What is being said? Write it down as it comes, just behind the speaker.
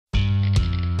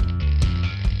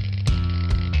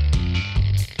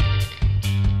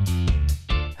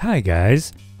Hi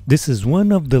guys, this is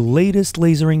one of the latest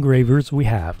laser engravers we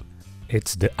have.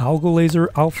 It's the AlgoLaser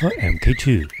Alpha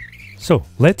MK2. So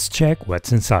let's check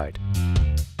what's inside.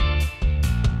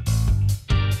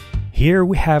 Here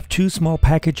we have two small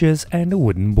packages and a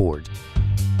wooden board.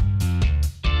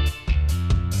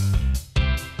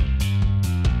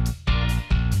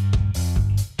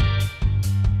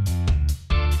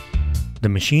 The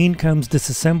machine comes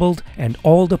disassembled and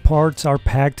all the parts are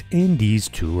packed in these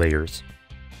two layers.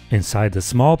 Inside the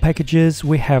small packages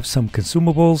we have some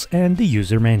consumables and the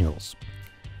user manuals.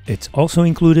 It's also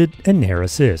included an air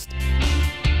assist.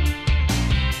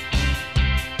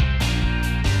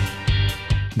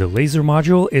 The laser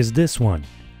module is this one,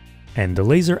 and the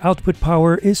laser output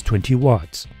power is 20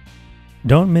 watts.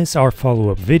 Don't miss our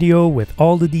follow-up video with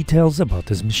all the details about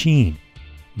this machine.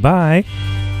 Bye!